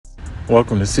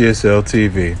Welcome to CSL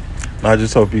TV. I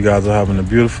just hope you guys are having a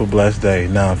beautiful, blessed day.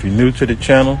 Now, if you're new to the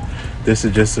channel, this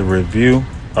is just a review,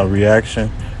 a reaction,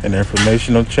 an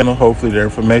informational channel. Hopefully the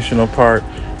informational part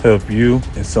help you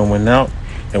and someone out.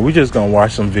 And we're just going to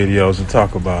watch some videos and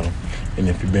talk about them. And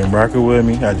if you've been rocking with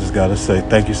me, I just got to say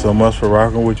thank you so much for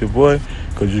rocking with your boy,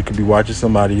 because you could be watching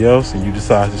somebody else and you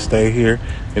decide to stay here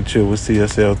and chill with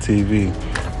CSL TV.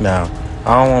 Now,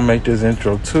 I don't want to make this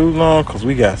intro too long because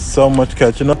we got so much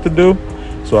catching up to do.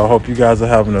 So I hope you guys are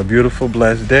having a beautiful,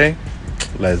 blessed day.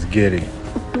 Let's get it.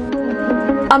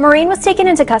 A Marine was taken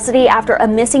into custody after a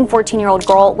missing 14-year-old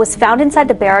girl was found inside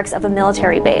the barracks of a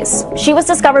military base. She was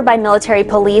discovered by military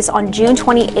police on June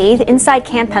 28th inside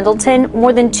Camp Pendleton,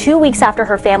 more than 2 weeks after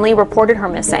her family reported her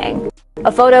missing.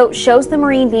 A photo shows the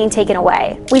Marine being taken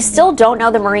away. We still don't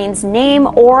know the Marine's name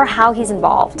or how he's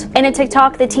involved. In a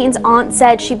TikTok, the teen's aunt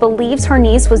said she believes her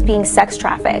niece was being sex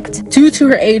trafficked. Due to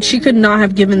her age, she could not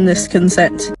have given this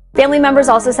consent. Family members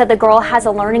also said the girl has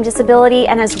a learning disability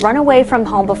and has run away from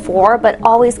home before, but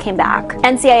always came back.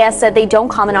 NCIS said they don't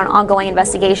comment on ongoing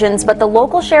investigations, but the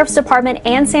local sheriff's department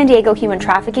and San Diego Human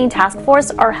Trafficking Task Force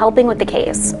are helping with the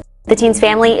case. The teen's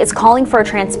family is calling for a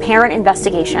transparent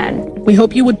investigation. We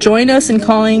hope you would join us in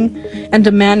calling and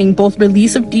demanding both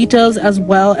release of details as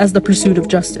well as the pursuit of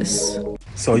justice.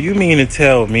 So you mean to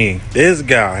tell me this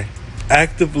guy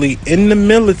actively in the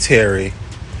military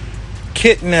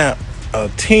kidnapped a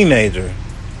teenager,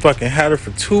 fucking had her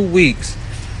for 2 weeks,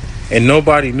 and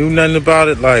nobody knew nothing about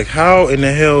it? Like, how in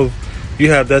the hell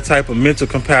you have that type of mental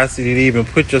capacity to even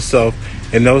put yourself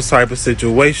in those type of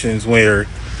situations where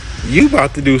you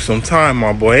about to do some time,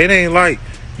 my boy? It ain't like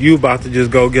you about to just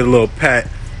go get a little pat,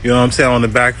 you know what I'm saying, on the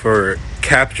back for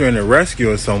capturing and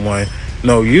rescuing someone.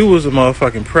 No, you was a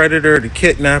motherfucking predator, the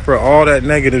kidnapper, all that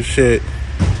negative shit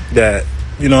that,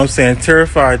 you know what I'm saying,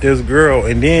 terrified this girl.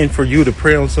 And then for you to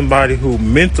prey on somebody who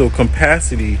mental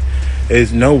capacity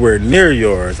is nowhere near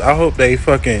yours. I hope they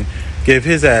fucking give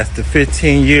his ass to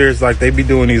 15 years like they be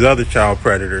doing these other child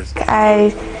predators.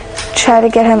 I try to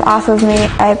get him off of me.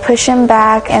 I push him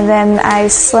back and then I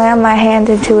slam my hand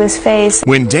into his face.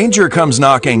 When danger comes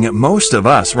knocking, most of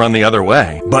us run the other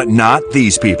way, but not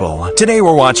these people. Today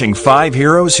we're watching 5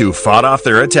 heroes who fought off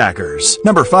their attackers.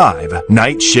 Number 5,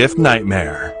 Night Shift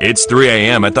Nightmare. It's 3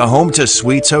 a.m. at the Home to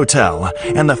Suites Hotel,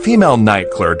 and the female night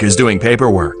clerk is doing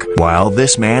paperwork, while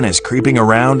this man is creeping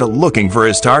around looking for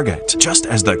his target. Just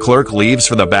as the clerk leaves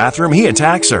for the bathroom, he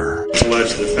attacks her.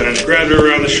 Alleged defendant grabbed her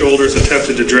around the shoulders,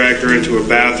 attempted to drag her into a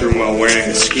bathroom while wearing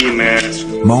a ski mask.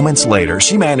 Moments later,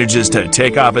 she manages to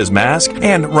take off his mask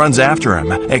and runs after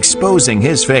him, exposing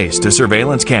his face to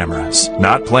surveillance cameras.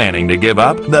 Not planning to give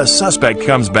up, the suspect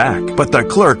comes back, but the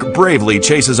clerk bravely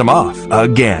chases him off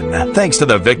again. Thanks to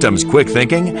the victim's quick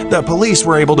thinking, the police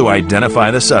were able to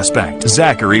identify the suspect,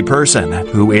 Zachary Person,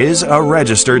 who is a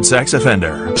registered sex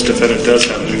offender. This defendant does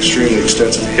have an extremely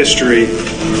extensive history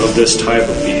of this type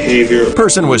of behavior.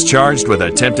 Person was charged with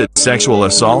attempted sexual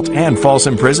assault and false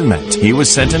imprisonment. He was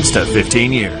sentenced to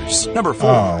 15 years. Number 4.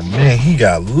 Oh man, he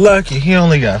got lucky. He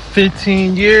only got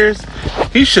 15 years.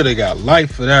 He should have got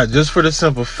life for that, just for the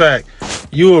simple fact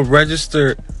you a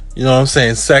registered, you know what I'm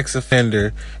saying, sex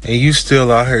offender, and you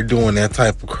still out here doing that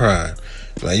type of crime.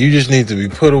 Like, you just need to be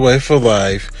put away for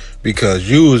life, because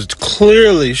you was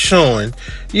clearly showing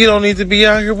you don't need to be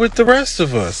out here with the rest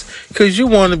of us, because you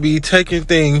want to be taking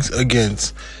things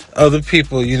against other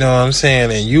people, you know what I'm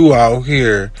saying, and you out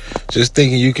here just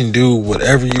thinking you can do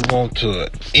whatever you want to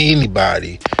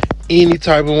anybody, any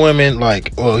type of women.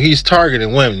 Like, well, he's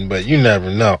targeting women, but you never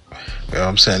know. You know what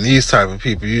I'm saying? These type of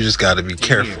people, you just got to be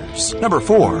careful. Number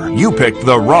 4, you picked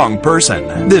the wrong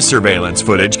person. This surveillance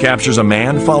footage captures a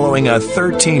man following a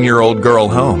 13-year-old girl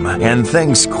home, and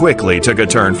things quickly took a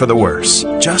turn for the worse.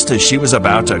 Just as she was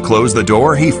about to close the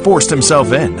door, he forced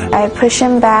himself in. I push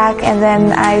him back and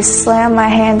then I slam my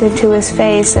hand into his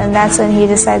face, and that's when he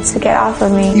decides to get off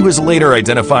of me. He was later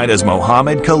identified as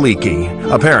Mohammed Khaliki.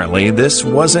 Apparently, this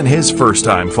wasn't his first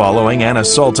time following and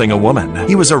assaulting a woman.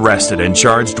 He was arrested and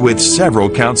charged with several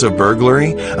counts of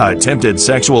burglary, attempted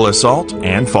sexual assault,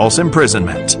 and false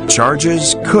imprisonment.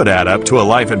 Charges could add up to a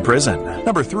life in prison.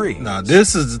 Number 3. Now,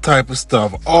 this is the type of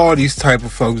stuff all these type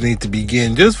of folks need to be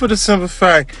getting, just for the simple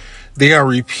fact they are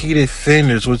repeat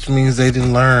offenders, which means they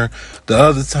didn't learn the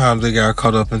other times they got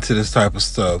caught up into this type of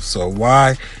stuff. So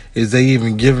why is they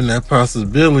even given that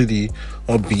possibility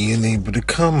of being able to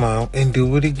come out and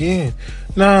do it again?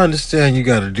 Now, I understand you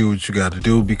got to do what you got to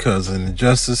do, because in the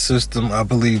justice system, I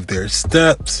believe there's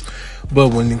steps. But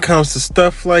when it comes to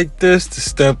stuff like this,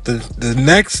 the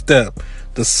next step,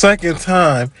 the second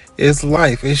time, is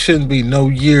life. It shouldn't be no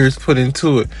years put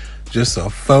into it. Just a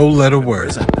 4-letter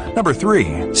word. Number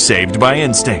 3, Saved by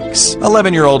Instincts.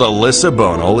 11-year-old Alyssa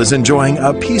Bonal is enjoying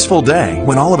a peaceful day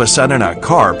when all of a sudden a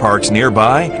car parks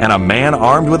nearby and a man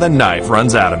armed with a knife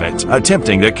runs out of it,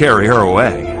 attempting to carry her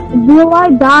away. Will I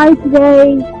die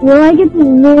today? Will I get to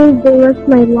live the rest of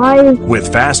my life?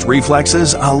 With fast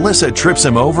reflexes, Alyssa trips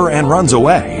him over and runs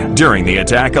away. During the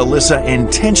attack, Alyssa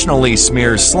intentionally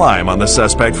smears slime on the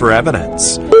suspect for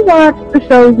evidence. We watch the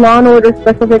shows Law & Order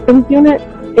Special Victims Unit,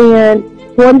 and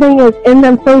one thing is, in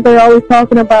them shows, they're always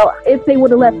talking about if they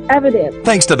would have left evidence.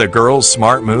 Thanks to the girl's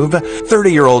smart move,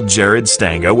 30-year-old Jared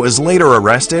Stanga was later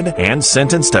arrested and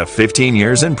sentenced to 15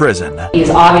 years in prison. He's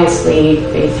obviously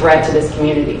a threat to this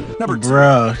community.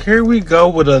 Bro, here we go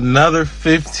with another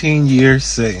 15-year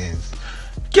sentence.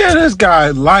 Get this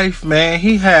guy life, man.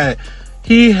 He had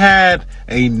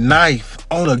a knife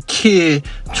on a kid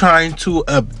trying to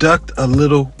abduct a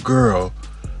little girl.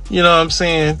 You know what I'm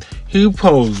saying? He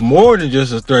posed more than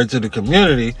just a threat to the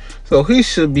community, so he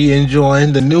should be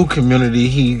enjoying the new community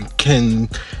he can,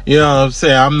 you know what I'm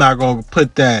saying? I'm not going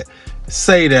to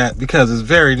say that because it's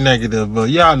very negative, but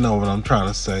y'all know what I'm trying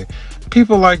to say.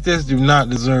 People like this do not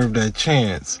deserve that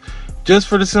chance. Just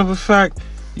for the simple fact,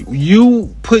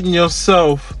 you putting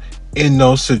yourself in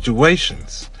those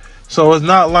situations. So it's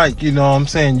not like, you know what I'm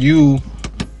saying, dang,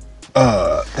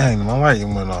 my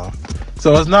lighting went off.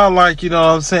 So it's not like, you know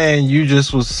what I'm saying, you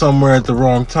just was somewhere at the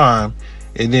wrong time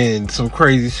and then some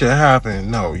crazy shit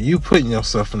happened. No, you putting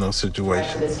yourself in those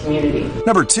situations.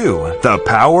 Number 2, the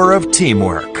power of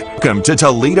teamwork. Welcome to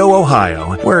Toledo,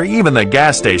 Ohio, where even the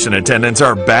gas station attendants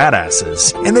are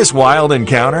badasses. In this wild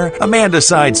encounter, a man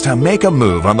decides to make a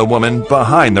move on the woman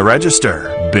behind the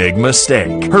register. Big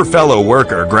mistake. Her fellow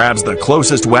worker grabs the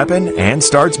closest weapon and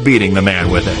starts beating the man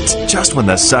with it. Just when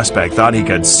the suspect thought he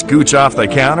could scooch off the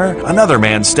counter, another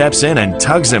man steps in and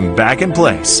tugs him back in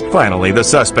place. Finally, the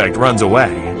suspect runs away.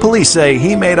 Police say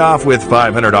he made off with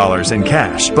 $500 in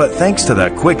cash, but thanks to the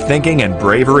quick thinking and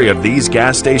bravery of these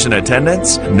gas station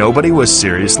attendants, nobody was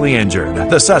seriously injured.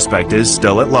 The suspect is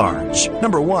still at large.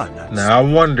 Number 1. Now I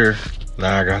wonder,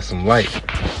 now I got some light.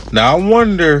 Now I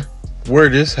wonder where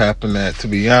this happened at, to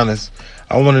be honest.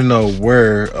 I want to know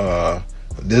where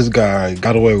this guy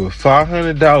got away with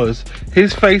 $500.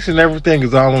 His face and everything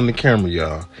is all on the camera,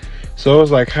 y'all. So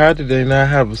it's like, how did they not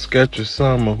have a sketch or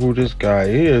something of who this guy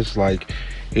is? Like,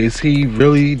 is he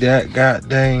really that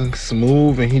goddamn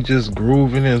smooth and he just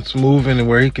grooving and smoothing and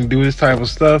where he can do this type of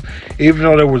stuff? Even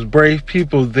though there was brave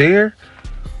people there,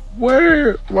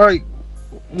 where, like,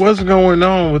 what's going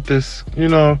on with this? You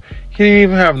know, he didn't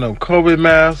even have no COVID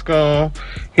mask on.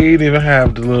 He didn't even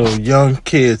have the little young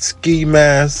kid ski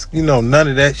mask. You know, none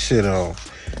of that shit on.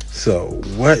 So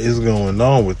what is going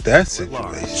on with that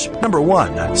situation? Number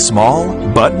 1,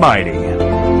 small but mighty.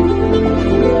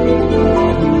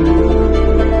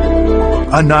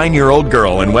 A 9-year-old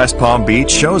girl in West Palm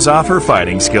Beach shows off her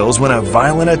fighting skills when a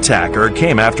violent attacker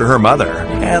came after her mother.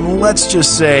 And let's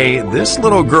just say this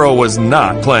little girl was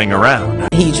not playing around.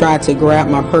 He tried to grab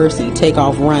my purse and take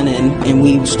off running, and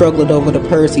we struggled over the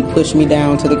purse. He pushed me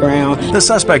down to the ground. The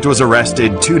suspect was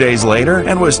arrested 2 days later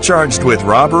and was charged with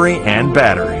robbery and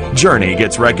battery. Journey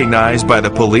gets recognized by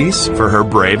the police for her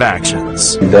brave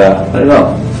actions. I don't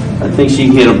know. I think she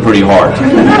hit him pretty hard.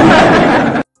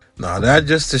 Now that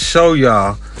just to show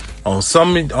y'all on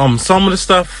some of the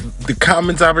stuff, the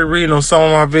comments I've been reading on some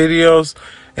of my videos,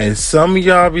 and some of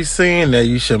y'all be saying that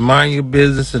you should mind your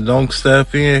business and don't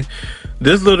step in.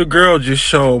 This little girl just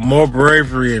showed more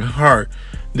bravery and heart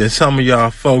than some of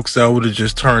y'all folks that would have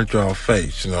just turned y'all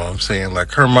face. You know what I'm saying?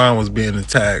 Like, her mom was being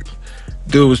attacked.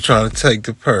 Dude was trying to take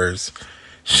the purse.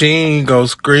 She ain't go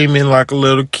screaming like a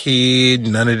little kid,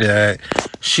 none of that.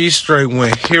 She straight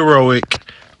went heroic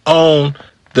on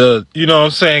the, you know what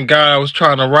I'm saying, guy was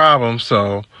trying to rob him.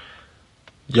 So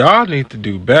y'all need to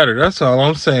do better. That's all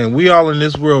I'm saying. We all in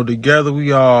this world together.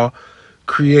 We all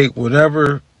create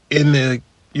whatever in the,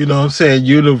 you know what I'm saying,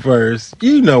 universe.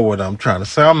 You know what I'm trying to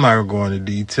say. I'm not going into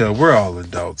detail. We're all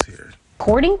adults here.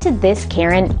 According to this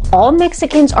Karen, all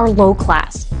Mexicans are low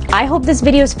class. I hope this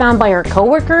video is found by her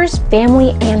coworkers,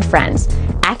 family, and friends.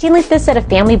 Acting like this at a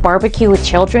family barbecue with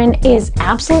children is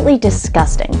absolutely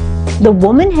disgusting. The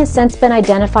woman has since been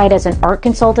identified as an art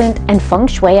consultant and feng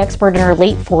shui expert in her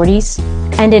late 40s,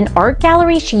 and an art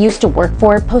gallery she used to work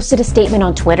for posted a statement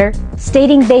on Twitter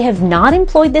stating they have not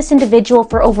employed this individual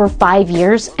for over 5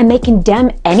 years and they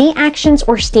condemn any actions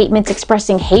or statements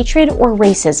expressing hatred or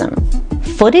racism.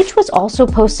 Footage was also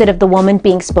posted of the woman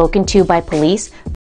being spoken to by police,